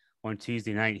too on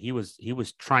Tuesday night. He was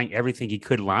trying everything he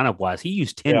could lineup wise. He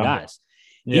used 10 guys.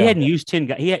 He hadn't used 10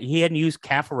 guys. He hadn't used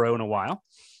Caffaro in a while.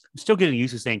 I'm still getting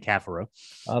used to saying Caffaro.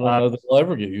 I don't know that we'll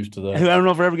ever get used to that. I don't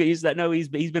know if we'll ever get used to that. No, he's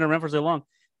been around for so long,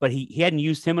 but he hadn't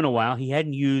used him in a while. He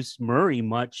hadn't used Murray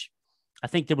much. I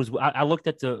think I looked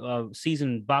at the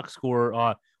season box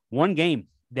score. One game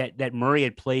that Murray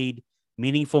had played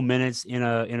meaningful minutes in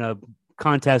a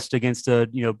contest against a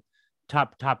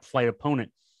top flight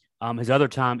opponent. His other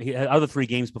 3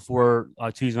 games before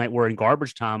Tuesday night were in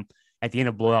garbage time at the end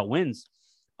of blowout wins.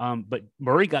 But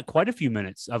Murray got quite a few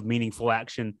minutes of meaningful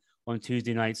action on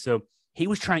Tuesday night. So he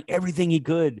was trying everything he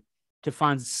could to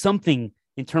find something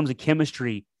in terms of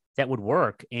chemistry that would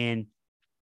work. And,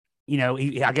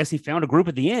 I guess he found a group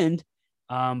at the end,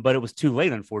 but it was too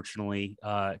late, unfortunately,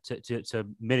 to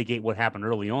mitigate what happened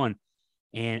early on.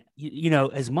 And,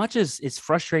 as much as it's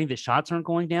frustrating that shots aren't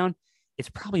going down, it's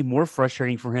probably more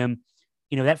frustrating for him.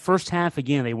 That first half,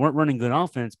 again, they weren't running good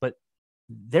offense, but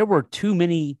there were too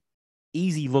many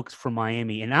easy looks for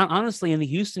Miami. And honestly, in the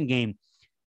Houston game,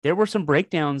 there were some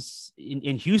breakdowns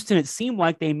in Houston. It seemed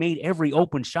like they made every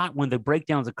open shot when the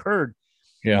breakdowns occurred.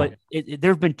 Yeah. But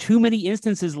there have been too many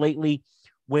instances lately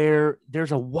where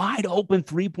there's a wide open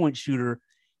 3-point shooter.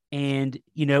 And,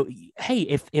 hey,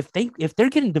 if they're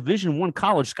getting Division I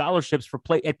college scholarships for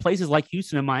play at places like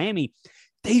Houston and Miami,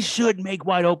 they should make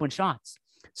wide open shots.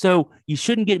 So you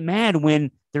shouldn't get mad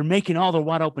when they're making all the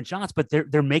wide open shots, but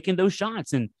they're making those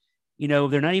shots. And,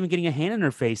 they're not even getting a hand in their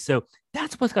face. So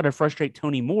that's what's got to frustrate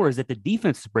Tony more, is that the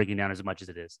defense is breaking down as much as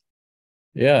it is.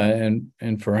 Yeah,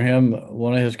 and for him,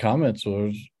 one of his comments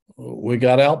was, we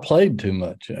got outplayed too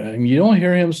much. And you don't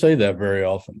hear him say that very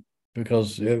often,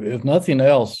 because if nothing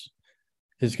else,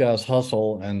 his guys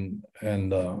hustle and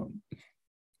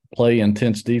play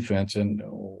intense defense. And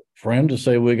for him to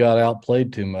say we got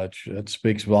outplayed too much, it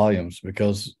speaks volumes,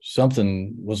 because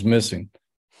something was missing.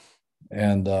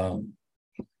 And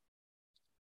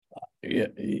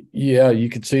you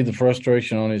could see the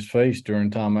frustration on his face during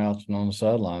timeouts and on the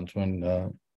sidelines when they're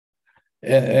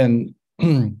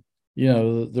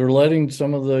letting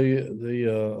some of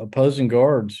the opposing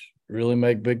guards really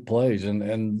make big plays,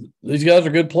 and these guys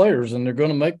are good players and they're going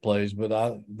to make plays,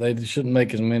 but they shouldn't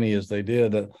make as many as they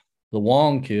did. The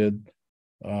Wong kid,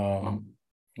 he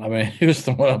was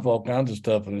throwing up all kinds of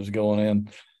stuff and it was going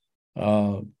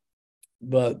in,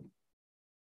 but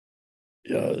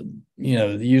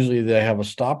usually they have a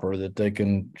stopper that they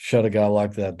can shut a guy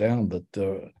like that down, but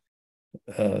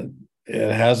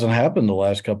it hasn't happened the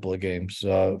last couple of games.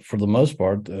 For the most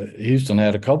part, Houston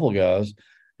had a couple of guys,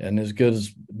 and as good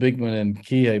as Bigman and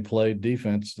Kihei played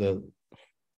defense, it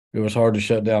was hard to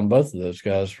shut down both of those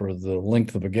guys for the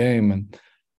length of a game. And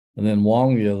then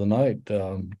Wong the other night,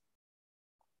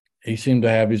 he seemed to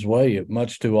have his way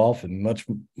much too often,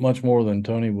 much more than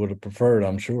Tony would have preferred,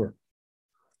 I'm sure.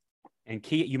 And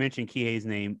you mentioned Kihei's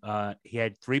name. He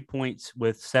had 3 points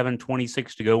with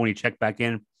 7:26 to go when he checked back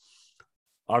in.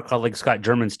 Our colleague Scott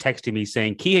German's texting me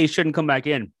saying Kihei shouldn't come back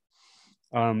in.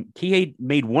 Kihei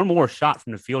made one more shot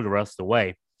from the field the rest of the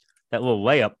way, that little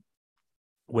layup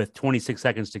with 26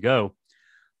 seconds to go.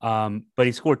 But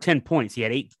he scored 10 points. He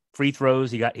had 8 free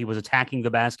throws. He was attacking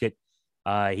the basket.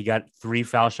 He got 3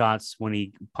 foul shots when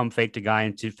he pump faked a guy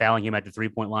into fouling him at the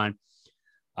 3-point line.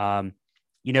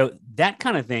 That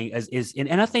kind of thing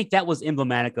and I think that was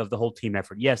emblematic of the whole team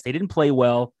effort. Yes, they didn't play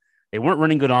well. They weren't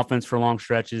running good offense for long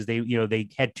stretches. They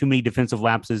had too many defensive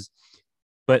lapses,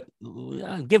 but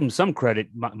I'll give them some credit.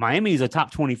 Miami is a top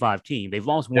 25 team. They've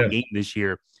lost one game this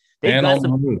year. And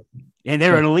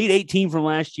they're an Elite 8 team from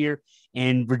last year,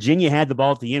 and Virginia had the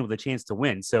ball at the end with a chance to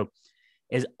win. So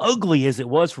as ugly as it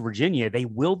was for Virginia, they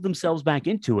willed themselves back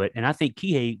into it. And I think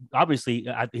Kihei, obviously,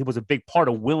 he was a big part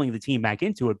of willing the team back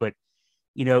into it. But,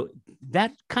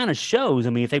 that kind of shows. I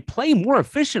mean, if they play more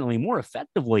efficiently, more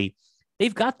effectively,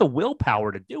 they've got the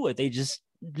willpower to do it. They just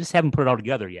haven't put it all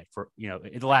together yet for,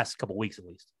 in the last couple of weeks at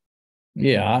least.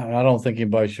 Yeah, I don't think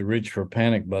anybody should reach for a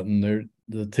panic button.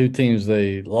 The two teams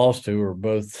they lost to are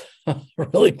both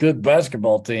really good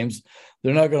basketball teams.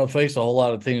 They're not going to face a whole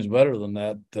lot of teams better than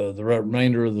that the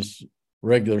remainder of this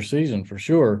regular season for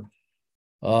sure.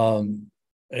 And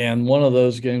one of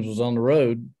those games was on the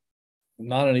road.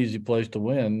 Not an easy place to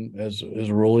win as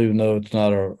a rule, even though it's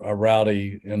not a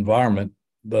rowdy environment.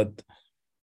 But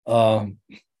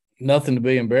nothing to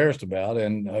be embarrassed about.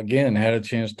 And, again, had a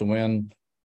chance to win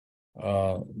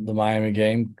the Miami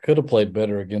game. Could have played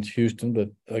better against Houston. But,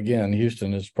 again,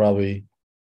 Houston is probably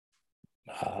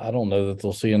 – I don't know that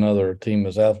they'll see another team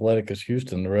as athletic as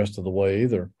Houston the rest of the way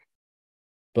either.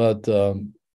 But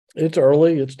it's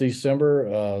early. It's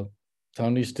December.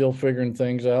 Tony's still figuring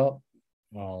things out.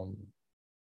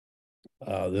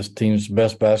 This team's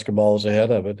best basketball is ahead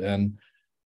of it. And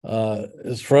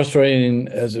as frustrating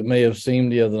as it may have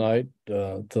seemed the other night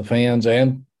to fans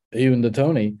and even to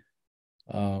Tony,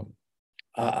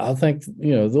 I think,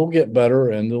 they'll get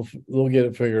better and they'll get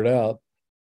it figured out.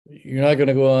 You're not going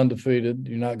to go undefeated.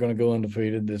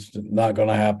 It's not going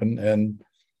to happen. And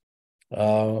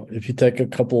if you take a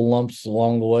couple of lumps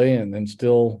along the way and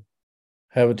still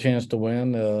have a chance to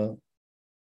win,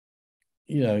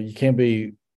 you can't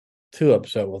be too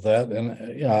upset with that.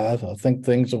 And I think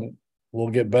things will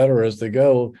get better as they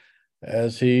go,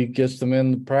 as he gets them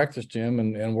in the practice gym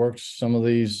and works some of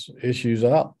these issues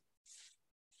out.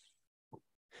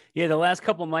 Yeah, the last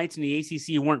couple of nights in the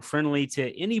ACC weren't friendly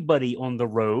to anybody on the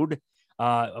road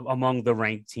among the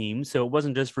ranked teams. So it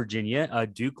wasn't just Virginia.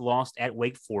 Duke lost at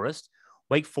Wake Forest.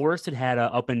 Wake Forest had an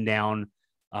up and down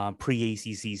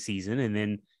pre-ACC season, and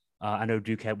then I know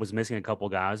Duke was missing a couple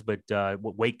guys, but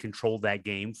Wake controlled that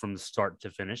game from the start to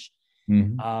finish.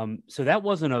 Mm-hmm. So that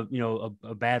wasn't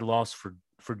a bad loss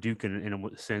for Duke in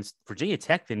a sense. Virginia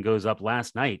Tech then goes up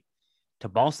last night to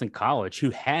Boston College, who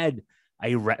had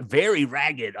a very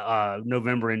ragged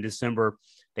November and December.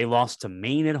 They lost to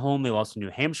Maine at home. They lost to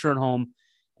New Hampshire at home,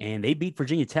 and they beat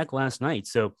Virginia Tech last night.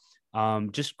 So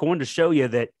just going to show you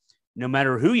that no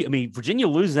matter Virginia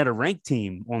loses at a ranked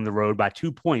team on the road by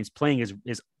 2 points, playing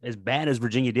as bad as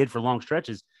Virginia did for long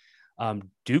stretches.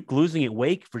 Duke losing at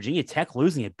Wake, Virginia Tech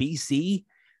losing at BC.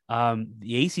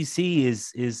 The ACC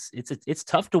it's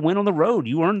tough to win on the road.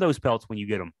 You earn those pelts when you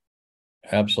get them.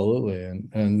 Absolutely,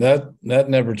 and that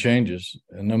never changes.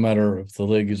 And no matter if the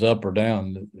league is up or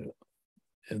down,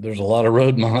 there's a lot of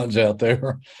road mods out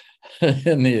there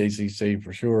in the ACC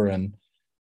for sure. And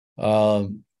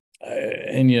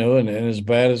as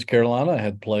bad as Carolina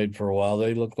had played for a while,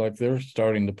 they look like they're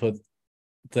starting to put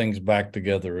things back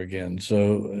together again.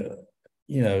 So,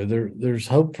 there's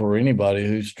hope for anybody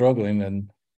who's struggling and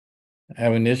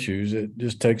having issues. It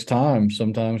just takes time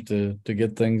sometimes to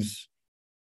get things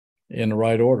in the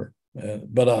right order.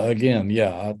 But again,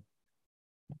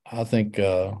 I think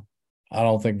I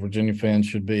don't think Virginia fans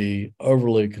should be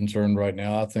overly concerned right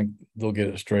now. I think they'll get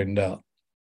it straightened out.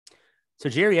 So,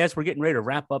 Jerry, as we're getting ready to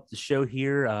wrap up the show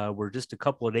here, we're just a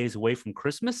couple of days away from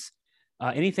Christmas.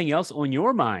 Anything else on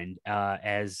your mind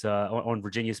as on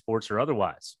Virginia sports or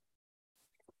otherwise?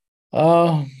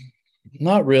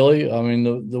 Not really. I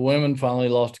mean, the women finally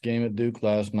lost a game at Duke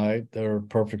last night. Their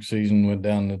perfect season went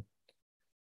down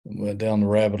the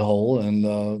rabbit hole,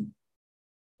 and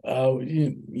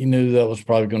you knew that was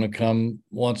probably going to come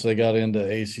once they got into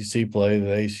ACC play.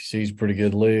 The ACC is a pretty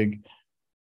good league,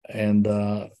 and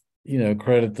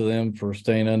credit to them for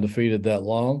staying undefeated that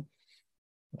long.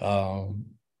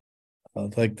 I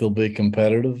think they'll be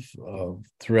competitive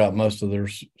throughout most of their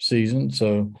season.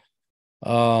 So,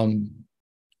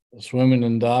 swimming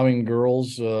and diving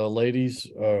girls, ladies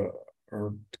are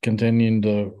continuing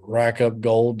to rack up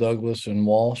gold. Douglas and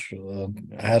Walsh,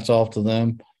 hats off to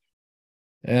them.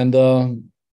 And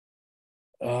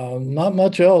not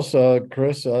much else,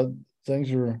 Chris.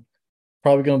 Things are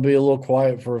probably going to be a little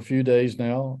quiet for a few days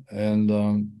now,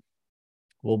 and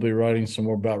we'll be writing some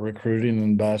more about recruiting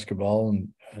and basketball and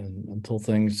until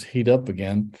things heat up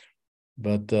again.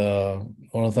 But I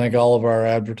want to thank all of our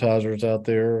advertisers out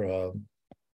there,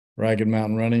 Ragged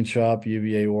Mountain Running Shop,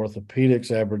 UVA Orthopedics,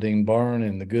 Aberdeen Barn,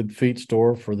 and the Good Feet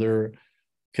Store for their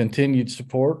continued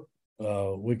support.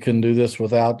 We couldn't do this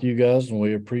without you guys, and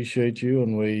we appreciate you,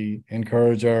 and we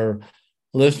encourage our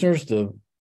listeners to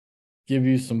give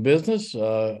you some business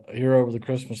here over the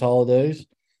Christmas holidays.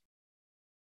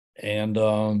 And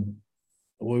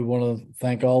we want to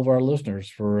thank all of our listeners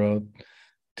for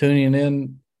tuning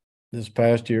in this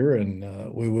past year,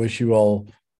 and we wish you all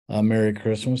a Merry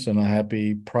Christmas and a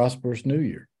happy, prosperous New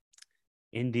Year.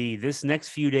 Indeed. This next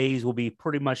few days will be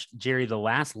pretty much, Jerry, the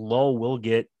last lull we'll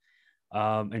get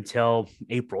until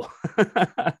April,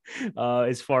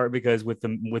 because with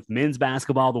men's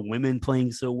basketball, the women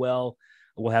playing so well,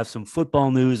 we'll have some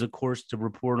football news, of course, to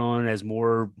report on as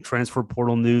more transfer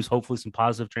portal news, hopefully some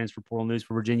positive transfer portal news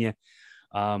for Virginia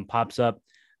pops up.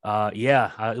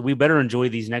 We better enjoy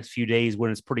these next few days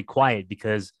when it's pretty quiet,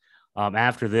 because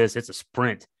after this, it's a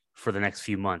sprint for the next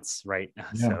few months, right?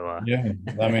 Yeah.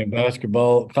 I mean,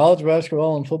 college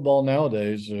basketball and football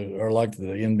nowadays are like the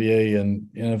NBA and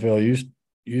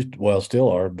NFL still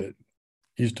are, but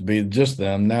used to be just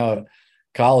them. Now,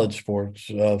 college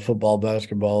sports, football,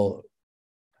 basketball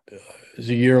is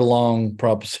a year-long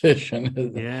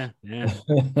proposition. Yeah.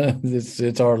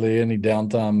 It's hardly any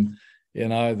downtime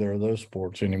in either of those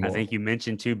sports anymore. I think you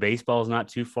mentioned too, baseball is not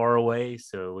too far away,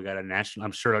 so we got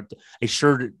I'm sure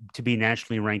to be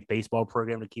nationally ranked baseball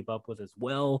program to keep up with as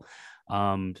well.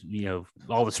 All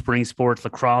the spring sports,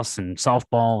 lacrosse and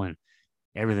softball and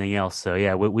everything else. So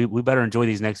yeah, we better enjoy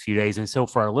these next few days. And so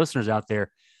for our listeners out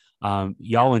there,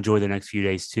 y'all enjoy the next few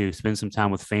days too. Spend some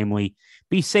time with family.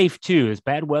 Be safe too. There's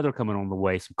bad weather coming on the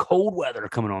way. Some cold weather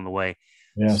coming on the way.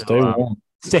 Yeah, so, stay warm.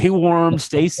 Stay warm,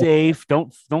 stay safe.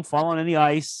 Don't fall on any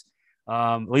ice.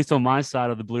 At least on my side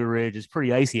of the Blue Ridge, it's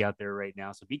pretty icy out there right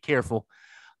now, so be careful.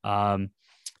 For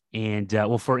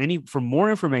more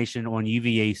information on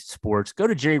UVA sports, go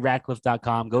to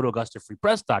jerryratcliffe.com, go to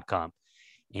augustafreepress.com,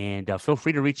 and feel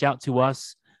free to reach out to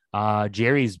us.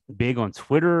 Jerry's big on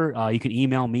Twitter. You can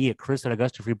email me at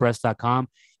chris@augustafreepress.com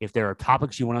if there are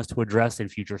topics you want us to address in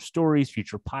future stories,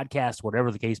 future podcasts,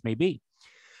 whatever the case may be.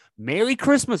 Merry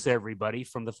Christmas, everybody,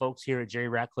 from the folks here at Jerry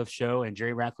Ratcliffe Show and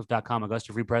jerryratcliffe.com,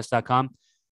 augustafreepress.com.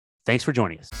 Thanks for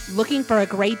joining us. Looking for a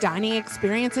great dining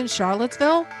experience in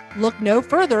Charlottesville? Look no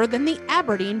further than the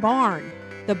Aberdeen Barn.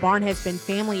 The barn has been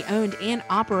family-owned and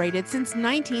operated since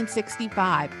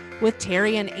 1965, with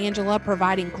Terry and Angela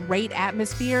providing great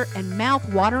atmosphere and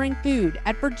mouth-watering food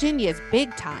at Virginia's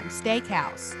big-time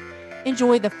steakhouse.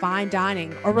 Enjoy the fine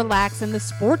dining or relax in the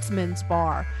Sportsman's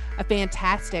Bar, a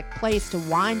fantastic place to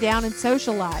wind down and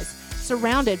socialize,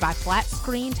 surrounded by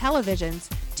flat-screen televisions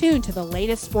tuned to the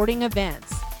latest sporting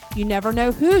events. You never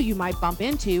know who you might bump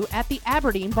into at the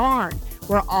Aberdeen Barn,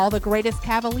 where all the greatest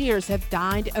Cavaliers have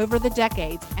dined over the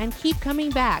decades and keep coming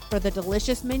back for the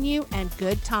delicious menu and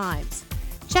good times.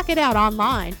 Check it out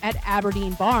online at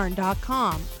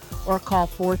aberdeenbarn.com or call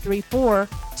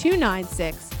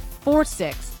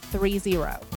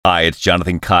 434-296-4630. Hi, it's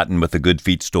Jonathan Cotton with the Good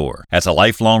Feet Store. As a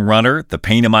lifelong runner, the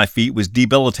pain in my feet was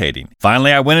debilitating.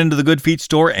 Finally, I went into the Good Feet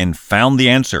Store and found the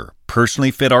answer: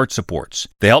 personally fit arch supports.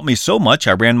 They helped me so much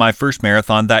I ran my first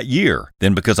marathon that year.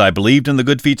 Then because I believed in the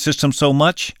Good Feet system so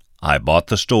much, I bought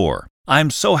the store.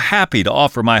 I'm so happy to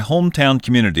offer my hometown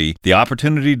community the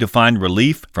opportunity to find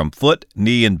relief from foot,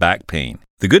 knee, and back pain.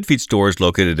 The Good Feet Store is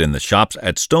located in the shops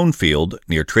at Stonefield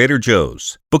near Trader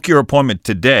Joe's. Book your appointment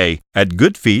today at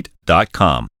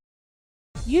goodfeet.com.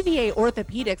 UVA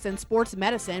Orthopedics and Sports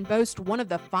Medicine boast one of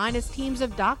the finest teams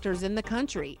of doctors in the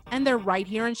country, and they're right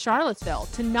here in Charlottesville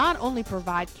to not only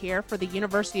provide care for the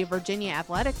University of Virginia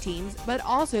athletic teams, but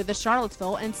also the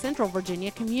Charlottesville and Central Virginia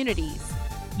communities.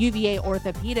 UVA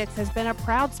Orthopedics has been a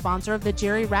proud sponsor of the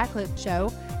Jerry Ratcliffe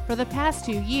Show for the past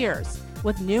 2 years,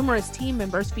 with numerous team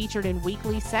members featured in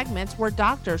weekly segments where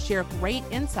doctors share great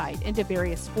insight into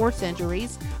various sports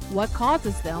injuries, what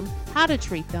causes them, how to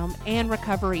treat them, and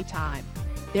recovery time.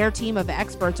 Their team of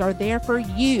experts are there for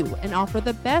you and offer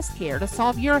the best care to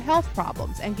solve your health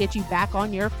problems and get you back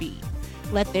on your feet.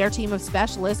 Let their team of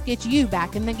specialists get you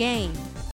back in the game.